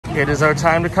it is our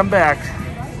time to come back.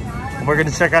 We're gonna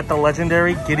check out the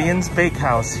legendary Gideon's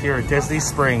Bakehouse here at Disney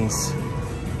Springs.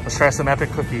 Let's try some epic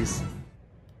cookies.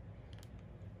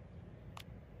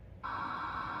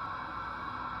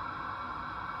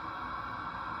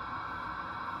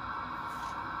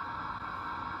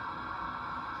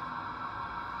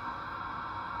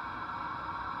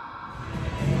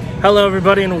 Hello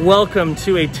everybody and welcome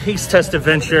to a taste test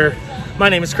adventure. My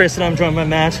name is Chris and I'm joined by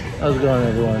Matt. How's it going,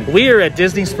 everyone? We are at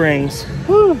Disney Springs.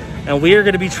 Woo. And we are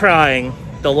going to be trying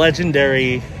the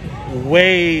legendary,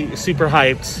 way super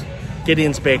hyped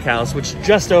Gideon's Bakehouse, which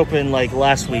just opened like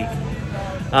last week.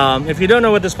 If you don't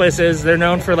know what this place is, they're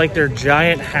known for like their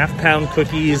giant half-pound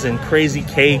cookies and crazy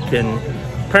cake, and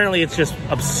apparently it's just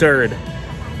absurd.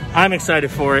 I'm excited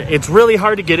for it. It's really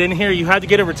hard to get in here. You had to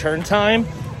get a return time.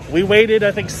 We waited,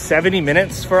 I think, 70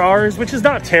 minutes for ours, which is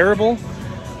not terrible.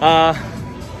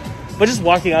 But just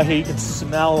walking out here, you can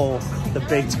smell the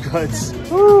baked goods.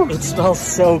 Woo. It smells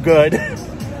so good.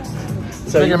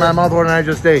 So thinking my mother and I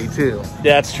just ate too.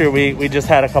 Yeah, that's true. We just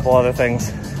had a couple other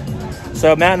things.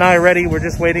 So Matt and I are ready. We're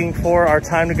just waiting for our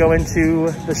time to go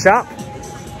into the shop.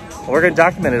 We're going to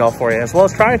document it all for you, as well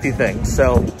as try a few things.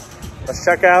 So let's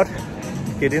check out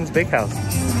Gideon's Bakehouse.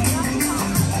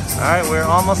 All right, we're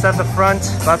almost at the front,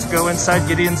 about to go inside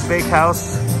Gideon's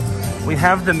Bakehouse. We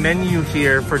have the menu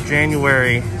here for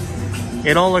January.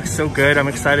 It all looks so good. I'm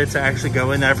excited to actually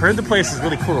go in there. I've heard the place is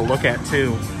really cool to look at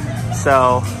too.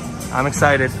 So I'm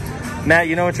excited. Matt,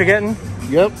 you know what you're getting?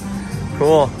 Yep.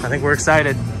 Cool, I think we're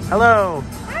excited. Hello.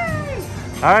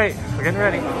 Hi. All right, we're getting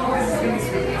ready.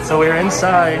 So we're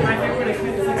inside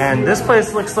and this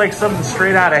place looks like something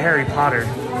straight out of Harry Potter.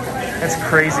 That's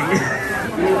crazy.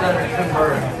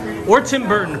 Or Tim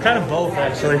Burton, kind of both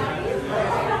actually.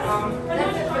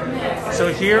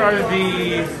 So here are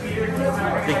the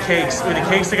cakes. Ooh, the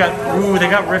cakes they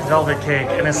got red velvet cake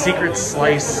and a secret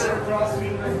slice,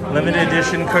 limited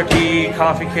edition cookie,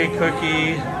 coffee cake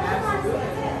cookie,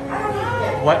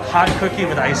 what hot cookie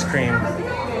with ice cream.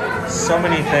 So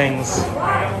many things.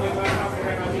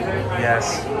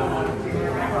 Yes.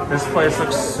 This place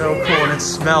looks so cool and it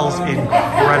smells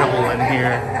incredible in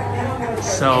here.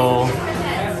 So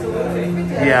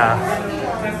yeah,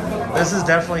 this is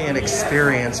definitely an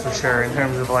experience for sure in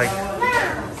terms of like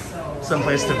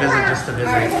someplace to visit just to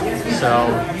visit. So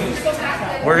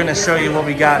we're gonna show you what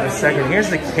we got in a second. Here's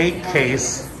the cake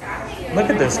case. Look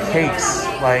at those cakes,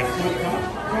 like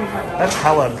that's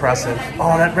hella impressive.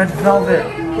 Oh, that red velvet.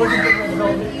 Look at the red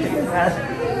velvet. Look at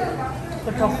that.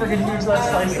 Look how freaking huge that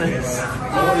slice is.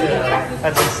 Oh yeah.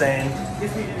 That's insane.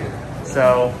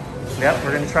 So yep,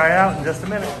 we're gonna try it out in just a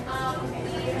minute.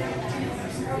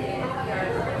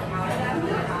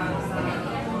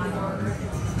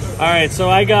 All right, so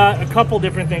I got a couple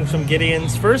different things from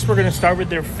Gideon's. First, we're gonna start with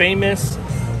their famous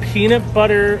peanut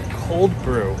butter cold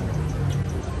brew.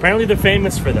 Apparently they're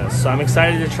famous for this, so I'm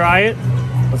excited to try it.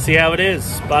 Let's see how it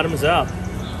is. Bottoms up.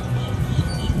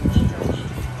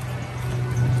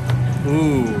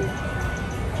 Ooh.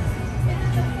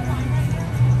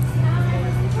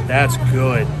 That's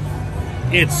good.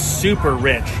 It's super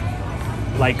rich,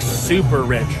 like super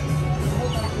rich.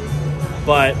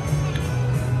 But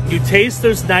you taste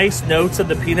those nice notes of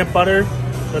the peanut butter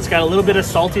that's got a little bit of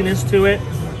saltiness to it.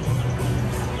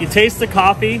 You taste the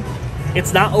coffee.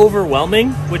 It's not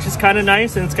overwhelming, which is kind of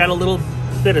nice, and it's got a little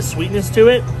bit of sweetness to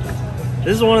it.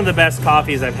 This is one of the best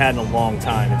coffees I've had in a long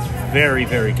time. It's very,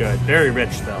 very good. Very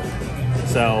rich though.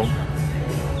 So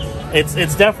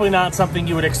it's definitely not something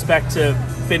you would expect to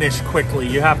finish quickly.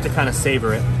 You have to kind of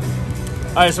savor it.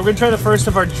 All right, so we're gonna try the first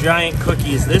of our giant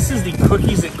cookies. This is the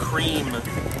cookies and cream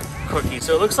cookie.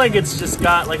 So it looks like it's just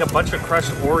got like a bunch of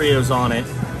crushed Oreos on it.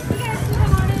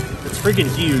 It's freaking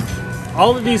huge.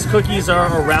 All of these cookies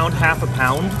are around half a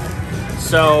pound.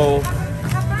 So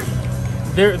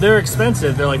they're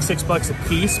expensive. They're like $6 a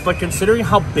piece, but considering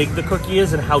how big the cookie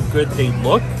is and how good they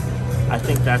look, I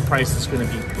think that price is gonna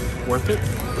be worth it.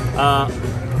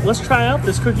 Let's try out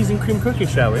this cookies and cream cookie,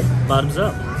 shall we? Bottoms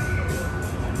up.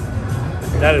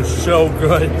 That is so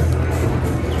good.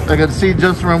 I could see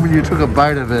just from when you took a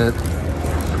bite of it.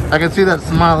 I can see that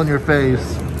smile on your face.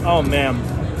 Oh man.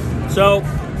 So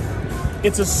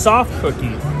it's a soft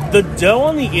cookie. The dough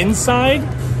on the inside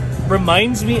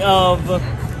reminds me of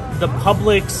the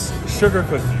Publix sugar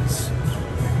cookies.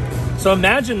 So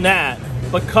imagine that,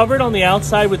 but covered on the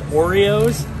outside with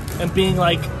Oreos and being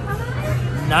like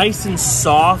nice and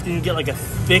soft, and you get like a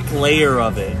thick layer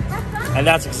of it. And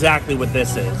that's exactly what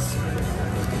this is.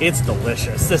 It's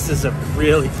delicious. This is a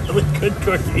really, really good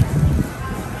cookie.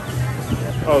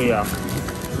 Oh yeah.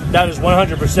 That is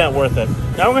 100% worth it.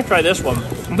 Now we're gonna try this one.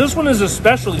 This one is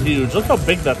especially huge. Look how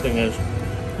big that thing is.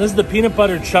 This is the peanut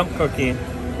butter chunk cookie,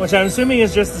 which I'm assuming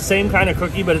is just the same kind of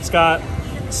cookie, but it's got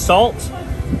salt,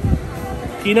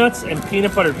 peanuts, and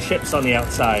peanut butter chips on the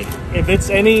outside.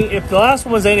 If the last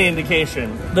one was any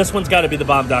indication, this one's got to be the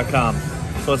bomb.com.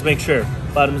 So let's make sure.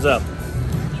 Bottoms up.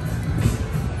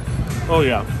 Oh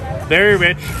yeah, very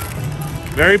rich,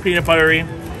 very peanut buttery.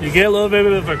 You get a little bit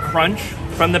of a crunch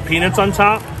from the peanuts on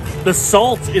top. The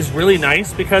salt is really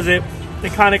nice because it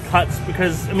kind of cuts,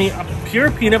 because I mean, a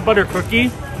pure peanut butter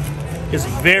cookie is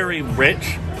very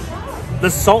rich. The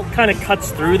salt kind of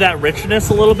cuts through that richness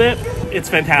a little bit. It's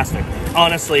fantastic.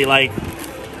 Honestly, like,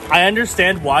 I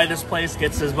understand why this place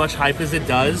gets as much hype as it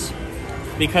does,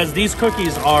 because these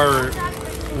cookies are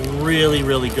really,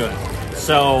 really good.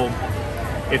 So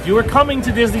if you are coming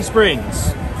to Disney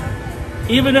Springs,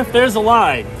 even if there's a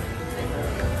line,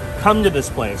 come to this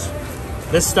place.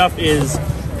 This stuff is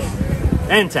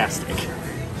fantastic.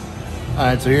 All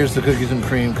right, so here's the cookies and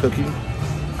cream cookie.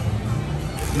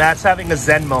 Matt's having a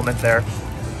zen moment there.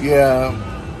 Yeah,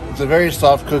 it's a very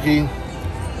soft cookie.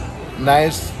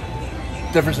 Nice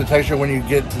difference in texture when you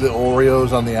get to the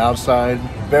Oreos on the outside.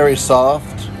 Very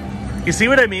soft. You see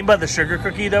what I mean by the sugar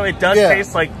cookie, though? It does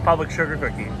taste like public sugar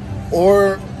cookie.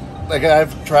 Or, like,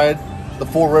 I've tried the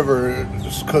Four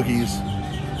Rivers cookies,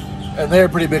 and they're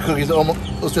pretty big cookies,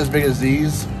 almost as big as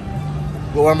these.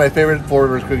 But one of my favorite Four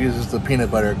Rivers cookies is the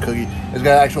peanut butter cookie. It's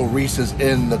got actual Reese's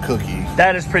in the cookie.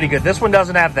 That is pretty good. This one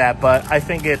doesn't have that, but I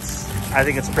think it's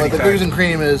pretty good. But the cookies and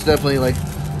cream is definitely like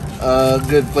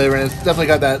good flavor, and it's definitely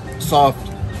got that soft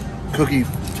cookie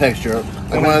texture,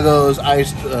 like one of those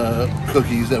iced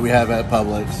cookies that we have at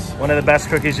Publix. One of the best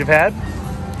cookies you've had?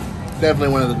 Definitely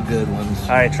one of the good ones. All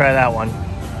right, try that one.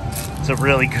 It's a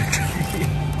really good cookie.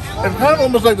 It's kind of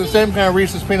almost like the same kind of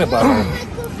Reese's peanut butter.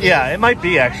 Yeah, it might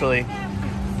be actually.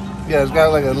 Yeah, it's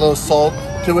got like a little salt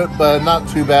to it, but not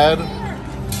too bad.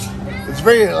 It's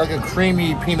very like a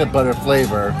creamy peanut butter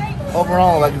flavor.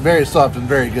 Overall, like very soft and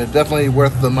very good. Definitely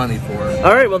worth the money for it.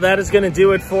 All right, well, that is going to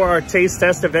do it for our taste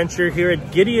test adventure here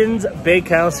at Gideon's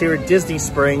Bakehouse here at Disney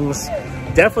Springs.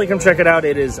 Definitely come check it out.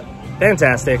 It is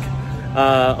fantastic.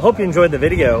 Hope you enjoyed the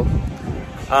video.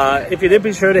 If you did,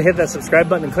 be sure to hit that subscribe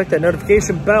button and click that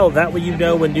notification bell. That way you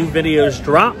know when new videos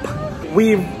drop.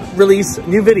 We release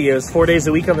new videos 4 days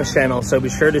a week on this channel, so be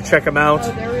sure to check them out.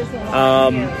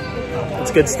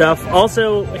 It's good stuff.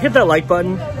 Also, hit that like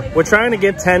button. We're trying to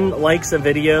get 10 likes a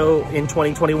video in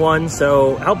 2021,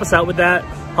 so help us out with that.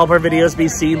 Help our videos be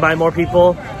seen by more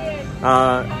people.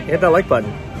 Hit that like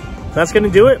button. That's going to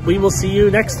do it. We will see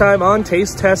you next time on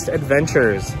Taste Test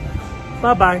Adventures.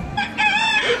 Bye-bye.